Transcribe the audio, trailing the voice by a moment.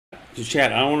to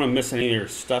chat. I don't want to miss any of your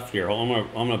stuff here. I'm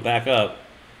gonna back up.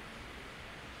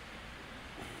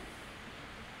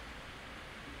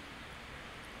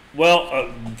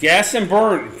 Well, gas and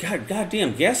burn.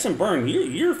 Goddamn, gas and burn.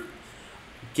 You're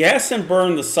gas and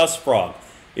burn the sus frog.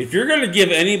 If you're gonna give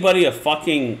anybody a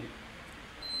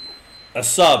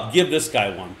sub, give this guy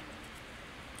one.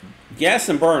 Gas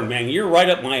and burn, man. You're right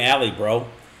up my alley, bro.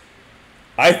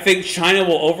 I think China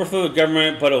will overthrow the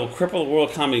government, but it will cripple the world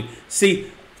economy. See,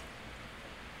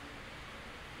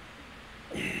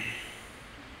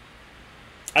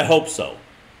 I hope so.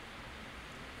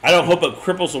 I don't hope it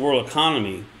cripples the world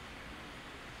economy.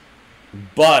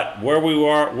 But where we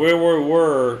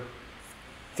were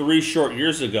 3 short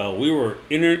years ago, we were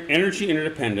energy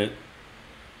interdependent.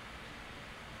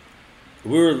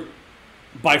 We were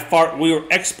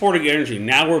exporting energy.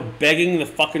 Now we're begging the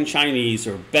fucking Chinese,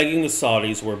 or begging the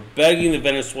Saudis, we're begging the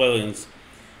Venezuelans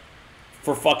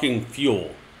for fucking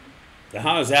fuel. Now,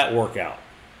 how does that work out?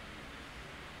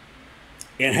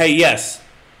 And hey, yes,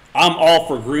 I'm all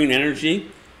for green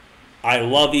energy. I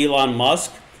love Elon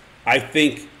Musk. I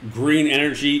think green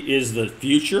energy is the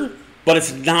future, but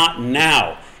it's not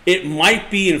now. It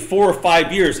might be in 4 or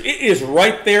 5 years. It is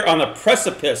right there on the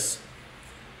precipice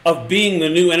of being the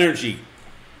new energy.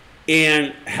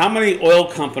 And how many oil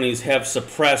companies have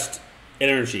suppressed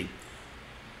energy?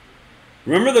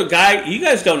 Remember the guy, you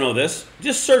guys don't know this,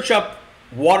 just search up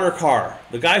water car,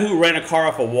 the guy who ran a car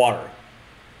off of water.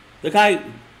 The guy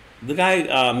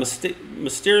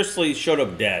mysteriously showed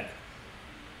up dead.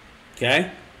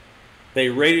 Okay? They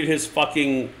raided his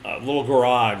fucking little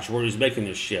garage where he's making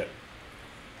this shit.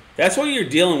 That's what you're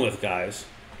dealing with, guys.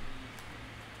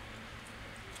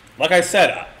 Like I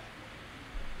said,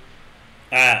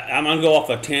 I'm going to go off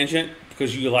a tangent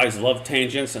because you guys love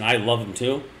tangents and I love them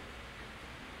too.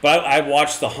 But I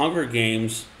watched The Hunger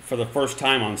Games for the first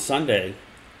time on Sunday.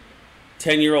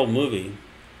 10-year-old movie.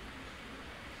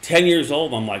 10 years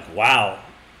old, I'm like, wow.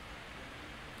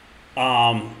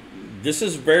 This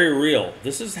is very real.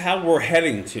 This is how we're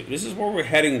heading to. This is where we're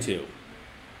heading to.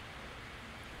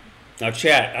 Now,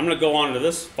 chat, I'm going to go on to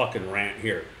this fucking rant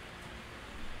here.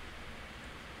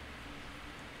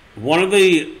 One of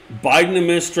the Biden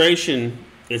administration,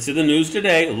 it's in the news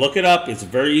today. Look it up. It's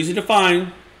very easy to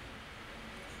find.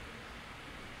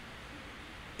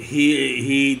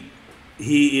 He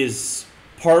is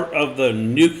part of the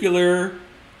nuclear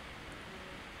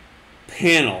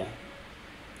panel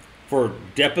for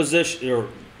deposition or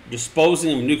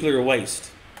disposing of nuclear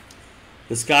waste.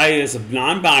 This guy is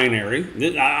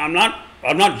non-binary. I'm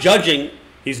not judging.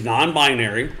 He's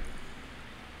non-binary.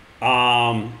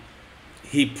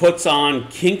 He puts on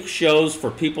kink shows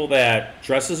for people that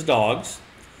dress as dogs.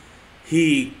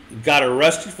 He got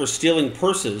arrested for stealing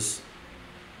purses.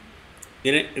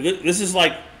 This is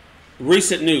like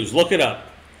recent news. Look it up.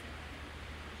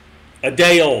 A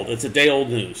day old. It's a day old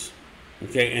news.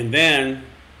 Okay, and then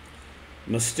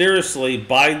mysteriously,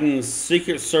 Biden's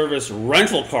Secret Service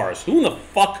rental cars. Who in the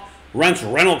fuck rents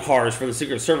rental cars for the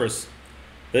Secret Service?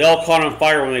 They all caught on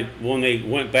fire when they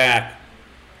went back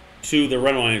to the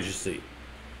rental agency.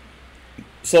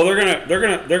 So they're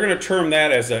gonna term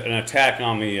that as an attack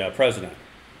on the president.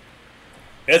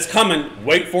 It's coming.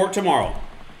 Wait for it tomorrow.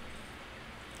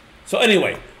 So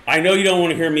anyway, I know you don't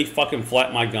want to hear me fucking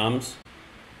flap my gums.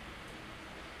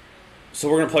 So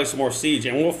we're gonna play some more Siege,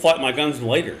 and we'll flap my guns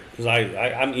later because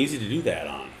I'm easy to do that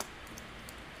on.